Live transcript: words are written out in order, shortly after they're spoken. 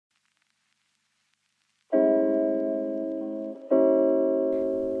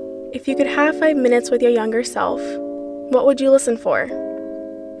If you could have 5 minutes with your younger self, what would you listen for?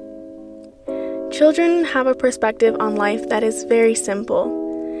 Children have a perspective on life that is very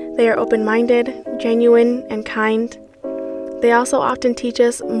simple. They are open-minded, genuine, and kind. They also often teach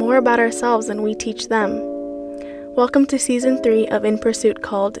us more about ourselves than we teach them. Welcome to Season 3 of In Pursuit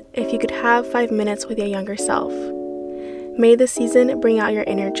called If You Could Have 5 Minutes with Your Younger Self. May this season bring out your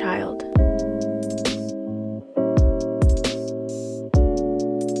inner child.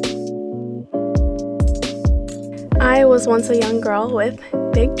 I was once a young girl with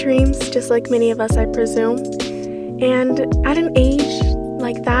big dreams, just like many of us, I presume. And at an age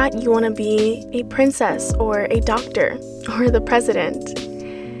like that, you want to be a princess or a doctor or the president.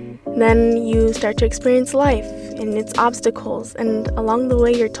 Then you start to experience life and its obstacles, and along the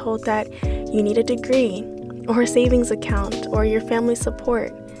way you're told that you need a degree or a savings account or your family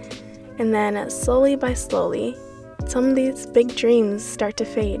support. And then slowly by slowly, some of these big dreams start to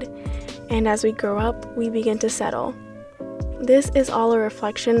fade. And as we grow up, we begin to settle. This is all a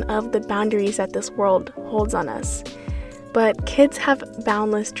reflection of the boundaries that this world holds on us. But kids have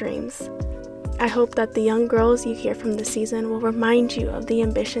boundless dreams. I hope that the young girls you hear from this season will remind you of the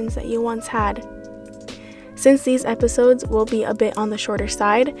ambitions that you once had. Since these episodes will be a bit on the shorter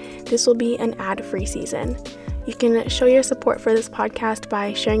side, this will be an ad-free season. You can show your support for this podcast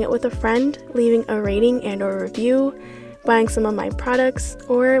by sharing it with a friend, leaving a rating and or review, buying some of my products,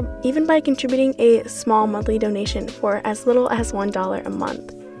 or even by contributing a small monthly donation for as little as $1 a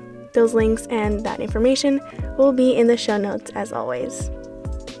month. Those links and that information will be in the show notes as always.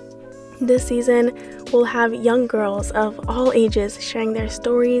 This season, we'll have young girls of all ages sharing their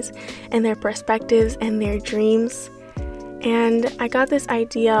stories and their perspectives and their dreams. And I got this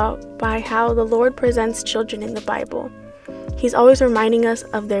idea by how the Lord presents children in the Bible. He's always reminding us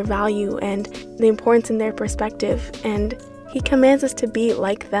of their value and the importance in their perspective, and He commands us to be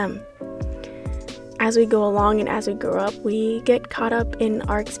like them. As we go along and as we grow up, we get caught up in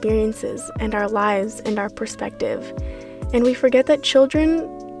our experiences and our lives and our perspective, and we forget that children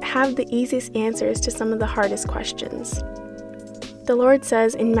have the easiest answers to some of the hardest questions. The Lord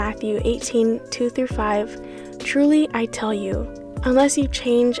says in Matthew 18:2-5, "Truly I tell you, unless you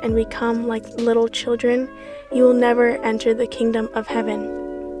change and become like little children, you will never enter the kingdom of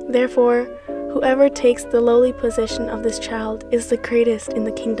heaven. Therefore, whoever takes the lowly position of this child is the greatest in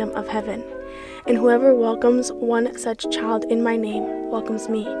the kingdom of heaven. And whoever welcomes one such child in my name welcomes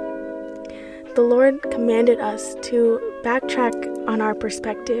me." The Lord commanded us to backtrack on our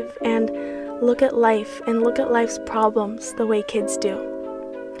perspective and look at life and look at life's problems the way kids do.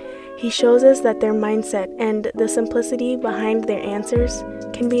 He shows us that their mindset and the simplicity behind their answers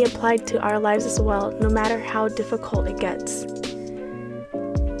can be applied to our lives as well, no matter how difficult it gets.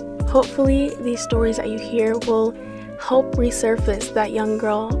 Hopefully, these stories that you hear will help resurface that young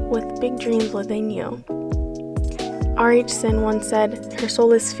girl with big dreams within you. R.H. Sin once said, "Her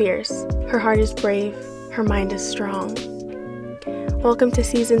soul is fierce, her heart is brave, her mind is strong." Welcome to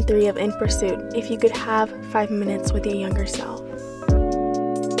Season 3 of In Pursuit, if you could have 5 minutes with your younger self.